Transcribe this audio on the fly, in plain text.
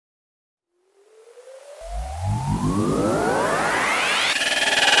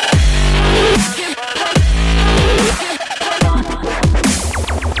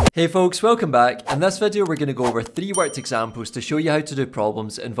Hey folks, welcome back. In this video we're going to go over 3 worked examples to show you how to do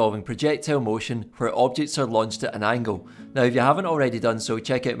problems involving projectile motion where objects are launched at an angle. Now if you haven't already done so,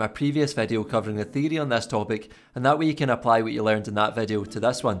 check out my previous video covering the theory on this topic, and that way you can apply what you learned in that video to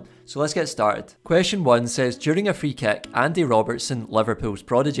this one. So let's get started. Question 1 says, during a free kick, Andy Robertson, Liverpool's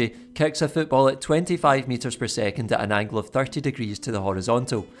prodigy, kicks a football at 25 metres per second at an angle of 30 degrees to the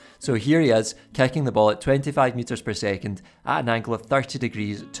horizontal. So here he is, kicking the ball at 25 metres per second at an angle of 30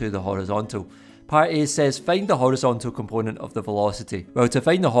 degrees to the horizontal. Part A says, find the horizontal component of the velocity. Well, to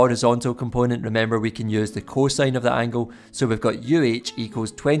find the horizontal component, remember we can use the cosine of the angle. So we've got UH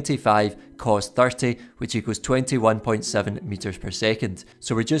equals 25 cos 30, which equals 21.7 metres per second.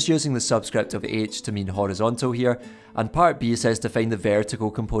 So we're just using the subscript of h to mean horizontal here. And part B says to find the vertical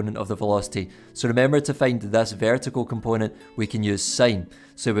component of the velocity. So remember, to find this vertical component, we can use sine.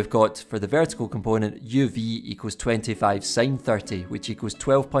 So we've got, for the vertical component, uv equals 25 sine 30, which equals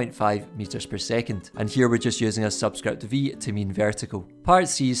 12.5 metres per second. And here we're just using a subscript v to mean vertical. Part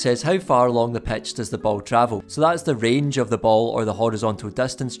C says, how far along the pitch does the ball travel? So that's the range of the ball, or the horizontal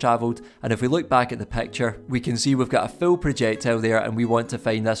distance travelled. And if we look back at the picture, we can see we've got a full projectile there, and we want to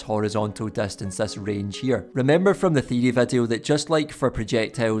find this horizontal distance, this range here. Remember from the theory video that just like for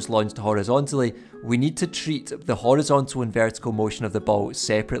projectiles launched horizontally, we need to treat the horizontal and vertical motion of the ball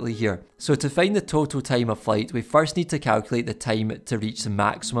separately here. So to find the total time of flight, we first need to calculate the time to reach the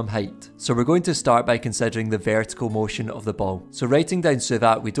maximum height. So we're going to start by considering the vertical motion of the ball. So writing down so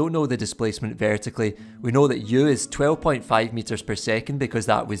that we don't know the displacement vertically, we know that u is 12.5 metres per second because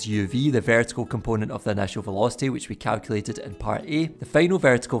that was uv, the vertical component of the initial velocity, which we calculated in part A. The final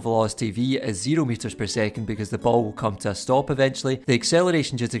vertical velocity v is 0 metres per second because the ball will come to a stop eventually. The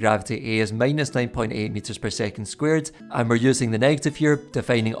acceleration due to gravity a is minus 9.8 metres per second squared, and we're using the negative here,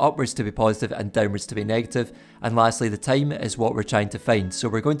 defining upwards to be positive and downwards to be negative. And lastly, the time is what we're trying to find, so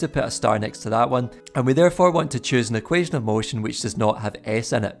we're going to put a star next to that one, and we therefore want to choose an equation of motion which does not have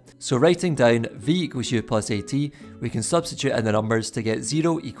s in it. So writing down v equals u plus at, we can substitute in the numbers to get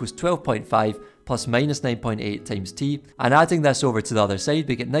 0 equals 12.5 plus minus 9.8 times t, and adding this over to the other side,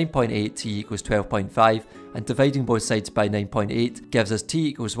 we get 9.8 t equals 12.5, and dividing both sides by 9.8 gives us t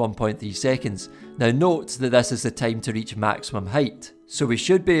equals 1.3 seconds. Now note that this is the time to reach maximum height. So we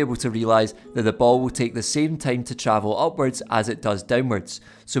should be able to realise that the ball will take the same time to travel upwards as it does downwards.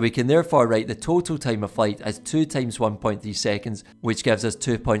 So we can therefore write the total time of flight as 2 times 1.3 seconds, which gives us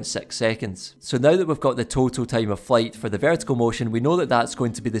 2.6 seconds. So now that we've got the total time of flight for the vertical motion, we know that that's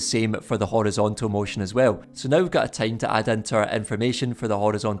going to be the same for the horizontal motion as well. So now we've got a time to add into our information for the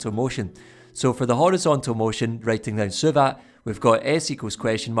horizontal motion. So for the horizontal motion, writing down so that, we've got s equals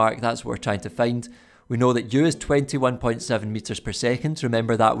question mark, that's what we're trying to find. We know that u is 21.7 metres per second.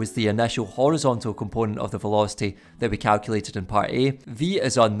 Remember, that was the initial horizontal component of the velocity that we calculated in part A. V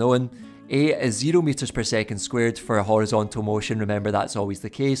is unknown. A is 0 metres per second squared for a horizontal motion. Remember, that's always the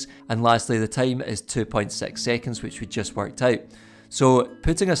case. And lastly, the time is 2.6 seconds, which we just worked out. So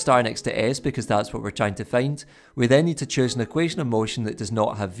putting a star next to s because that's what we're trying to find, we then need to choose an equation of motion that does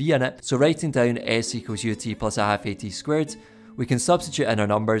not have v in it. So writing down s equals ut plus a half at squared, we can substitute in our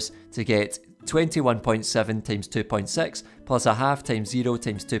numbers to get 21.7 times 2.6 plus a half times 0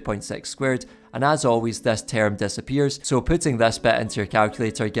 times 2.6 squared, and as always this term disappears, so putting this bit into your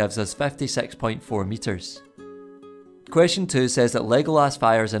calculator gives us 56.4 metres. Question 2 says that Legolas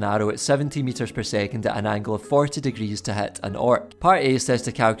fires an arrow at 70 metres per second at an angle of 40 degrees to hit an orc. Part A says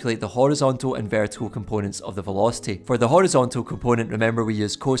to calculate the horizontal and vertical components of the velocity. For the horizontal component, remember we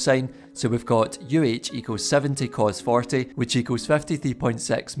use cosine, so we've got UH equals 70 cos 40, which equals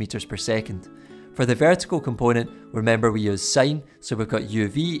 53.6 metres per second. For the vertical component, remember we use sine, so we've got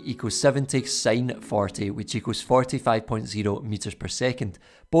uv equals 70 sine 40, which equals 45.0 metres per second.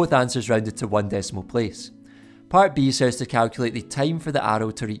 Both answers rounded to 1 decimal place. Part B says to calculate the time for the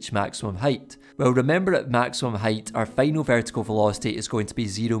arrow to reach maximum height. Well, remember at maximum height, our final vertical velocity is going to be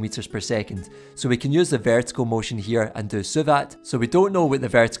 0 metres per second, so we can use the vertical motion here and do so that. So we don't know what the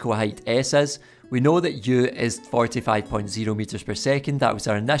vertical height s is. We know that u is 45.0 metres per second, that was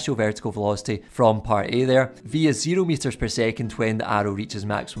our initial vertical velocity from part A there. V is 0 metres per second when the arrow reaches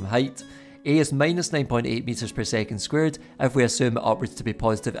maximum height. A is minus 9.8 metres per second squared if we assume upwards to be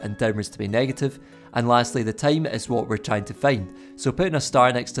positive and downwards to be negative. And lastly, the time is what we're trying to find. So putting a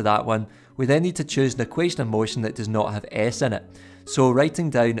star next to that one, we then need to choose an equation of motion that does not have s in it. So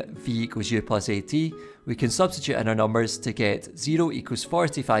writing down v equals u plus at, we can substitute in our numbers to get 0 equals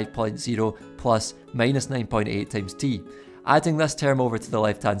 45.0 plus minus 9.8 times t. Adding this term over to the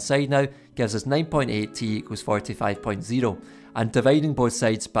left hand side now gives us 9.8 t equals 45.0. And dividing both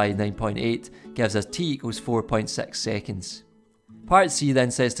sides by 9.8 gives us t equals 4.6 seconds. Part C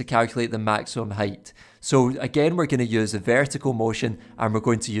then says to calculate the maximum height. So again, we're going to use the vertical motion and we're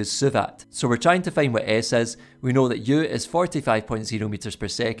going to use suvat. So we're trying to find what S is. We know that U is 45.0 meters per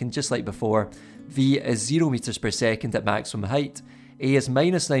second, just like before. V is 0 meters per second at maximum height. A is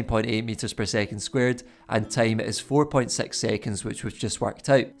minus 9.8 meters per second squared, and time is 4.6 seconds, which we've just worked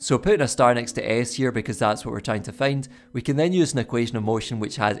out. So putting a star next to S here because that's what we're trying to find, we can then use an equation of motion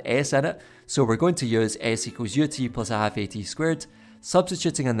which has S in it. So we're going to use S equals ut plus a half at squared.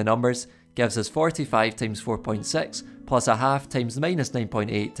 Substituting in the numbers gives us 45 times 4.6 plus a half times minus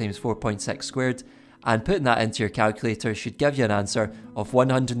 9.8 times 4.6 squared, and putting that into your calculator should give you an answer of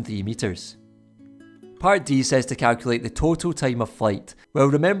 103 meters. Part D says to calculate the total time of flight. Well,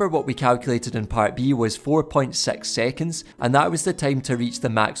 remember what we calculated in Part B was 4.6 seconds, and that was the time to reach the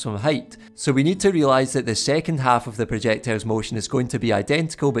maximum height. So we need to realise that the second half of the projectile's motion is going to be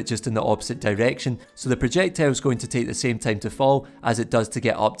identical but just in the opposite direction, so the projectile is going to take the same time to fall as it does to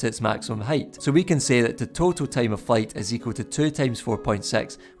get up to its maximum height. So we can say that the total time of flight is equal to 2 times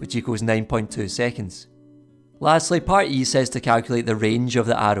 4.6, which equals 9.2 seconds. Lastly, part E says to calculate the range of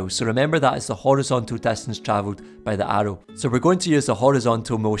the arrow. So remember that is the horizontal distance travelled by the arrow. So we're going to use the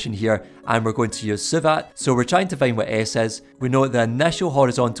horizontal motion here and we're going to use suvat. So we're trying to find what S is. We know the initial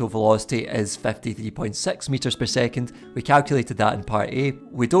horizontal velocity is 53.6 meters per second. We calculated that in part A.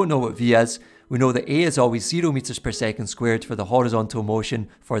 We don't know what V is. We know that A is always 0 meters per second squared for the horizontal motion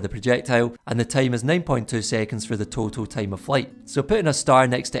for the projectile, and the time is 9.2 seconds for the total time of flight. So putting a star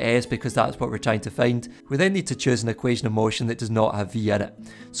next to S because that's what we're trying to find, we then need to choose an equation of motion that does not have V in it.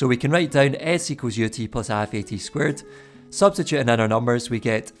 So we can write down S equals ut plus a half at squared. Substituting in our numbers, we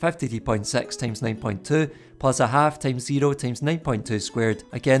get 53.6 times 9.2 plus a half times 0 times 9.2 squared.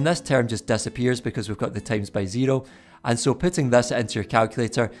 Again, this term just disappears because we've got the times by 0. And so putting this into your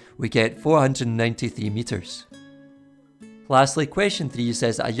calculator, we get 493 meters. Lastly, question 3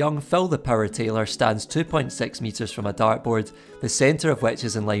 says that a young fill the power tailor stands 2.6 meters from a dartboard, the centre of which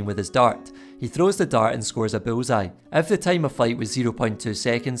is in line with his dart. He throws the dart and scores a bullseye. If the time of flight was 0.2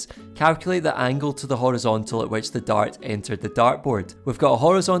 seconds, calculate the angle to the horizontal at which the dart entered the dartboard. We've got a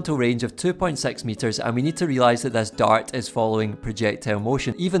horizontal range of 2.6 meters and we need to realise that this dart is following projectile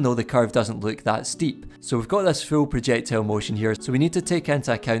motion, even though the curve doesn't look that steep. So we've got this full projectile motion here, so we need to take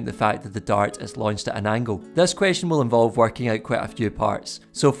into account the fact that the dart is launched at an angle. This question will involve working out quite a few parts.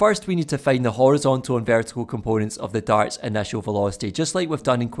 So first we need to find the horizontal and vertical components of the dart's initial velocity, just like we've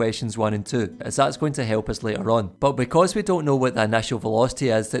done in questions 1 and 2. As that's going to help us later on. But because we don't know what the initial velocity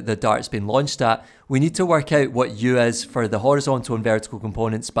is that the dart's been launched at, we need to work out what u is for the horizontal and vertical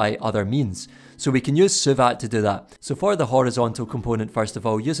components by other means. So we can use suvat to do that. So for the horizontal component, first of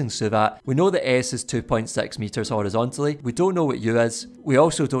all, using suvat, we know that S is 2.6 meters horizontally. We don't know what u is. We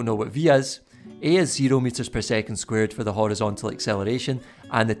also don't know what v is. A is 0 meters per second squared for the horizontal acceleration,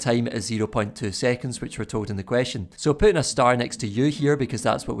 and the time is 0.2 seconds, which we're told in the question. So putting a star next to u here because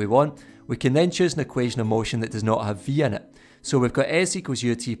that's what we want, we can then choose an equation of motion that does not have v in it. So we've got S equals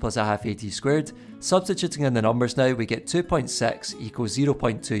ut plus a half at squared. Substituting in the numbers now, we get 2.6 equals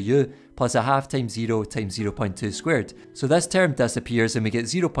 0.2u plus a half times 0 times 0.2 squared. So this term disappears and we get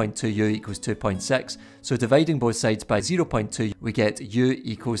 0.2u equals 2.6. So dividing both sides by 0.2, we get u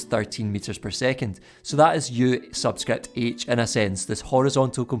equals 13 meters per second. So that is u subscript h in a sense, this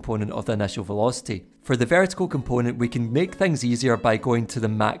horizontal component of the initial velocity. For the vertical component, we can make things easier by going to the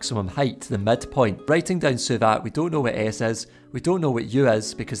maximum height, the midpoint. Writing down suvat, we don't know what S is, we don't know what u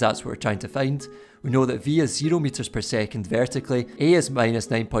is because that's what we're trying to find. We know that v is 0 meters per second vertically, a is minus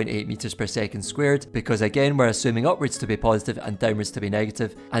 9.8 meters per second squared because again we're assuming upwards to be positive and downwards to be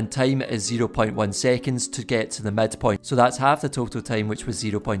negative, and time is 0.1 seconds to get to the midpoint. So that's half the total time, which was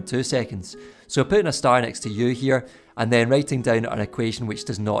 0.2 seconds. So putting a star next to u here, and then writing down an equation which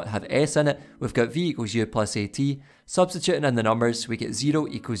does not have s in it, we've got v equals u plus at. Substituting in the numbers, we get 0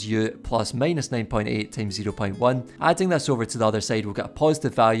 equals u plus minus 9.8 times 0.1. Adding this over to the other side, we'll get a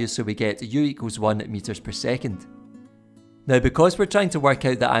positive value, so we get u equals 1 meters per second. Now, because we're trying to work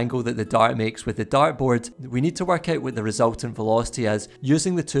out the angle that the dart makes with the dartboard, we need to work out what the resultant velocity is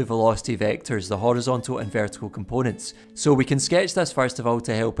using the two velocity vectors, the horizontal and vertical components. So we can sketch this first of all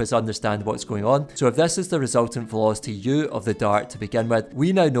to help us understand what's going on. So if this is the resultant velocity u of the dart to begin with,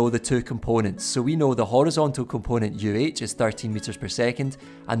 we now know the two components. So we know the horizontal component uh is 13 meters per second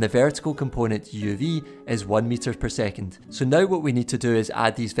and the vertical component uv is 1 meter per second. So now what we need to do is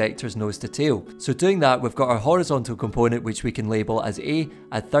add these vectors nose to tail. So doing that, we've got our horizontal component, which we can label as A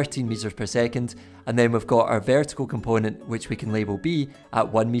at 13 meters per second, and then we've got our vertical component, which we can label b,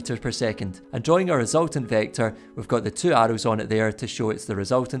 at 1 meter per second. And drawing our resultant vector, we've got the 2 arrows on it there to show it's the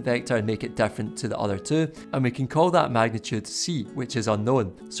resultant vector and make it different to the other 2, and we can call that magnitude c, which is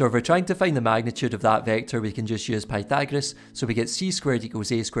unknown. So if we're trying to find the magnitude of that vector, we can just use Pythagoras. So we get c squared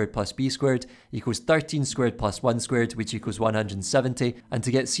equals a squared plus b squared equals 13 squared plus 1 squared, which equals 170, and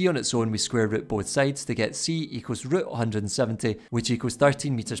to get c on its own, we square root both sides to get c equals root 170, which equals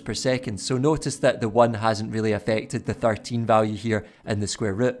 13 meters per second. So notice that the 1 hasn't really affected the 13 value here in the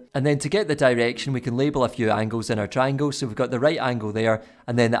square root. And then to get the direction, we can label a few angles in our triangle. So we've got the right angle there,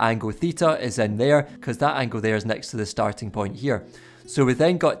 and then the angle theta is in there, because that angle there is next to the starting point here. So we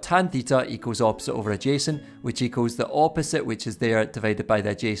then got tan theta equals opposite over adjacent, which equals the opposite, which is there, divided by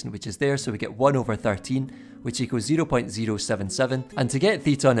the adjacent, which is there. So we get 1 over 13, which equals 0.077. And to get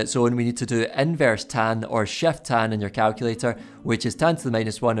theta on its own, we need to do inverse tan or shift tan in your calculator, which is tan to the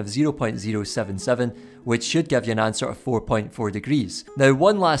minus 1 of 0.077, which should give you an answer of 4.4 degrees. Now,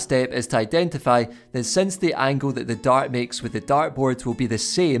 one last step is to identify that since the angle that the dart makes with the dartboard will be the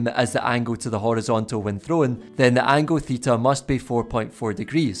same as the angle to the horizontal when thrown, then the angle theta must be 4.4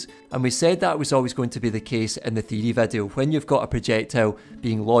 degrees. And we said that was always going to be the case in the theory video. When you've got a projectile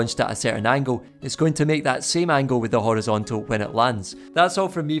being launched at a certain angle, it's going to make that same angle with the horizontal when it lands. That's all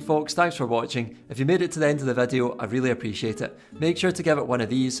from me, folks. Thanks for watching. If you made it to the end of the video, I really appreciate it. Make sure to give it one of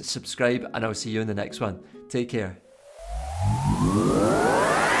these, subscribe, and I'll see you in the next one. Take care.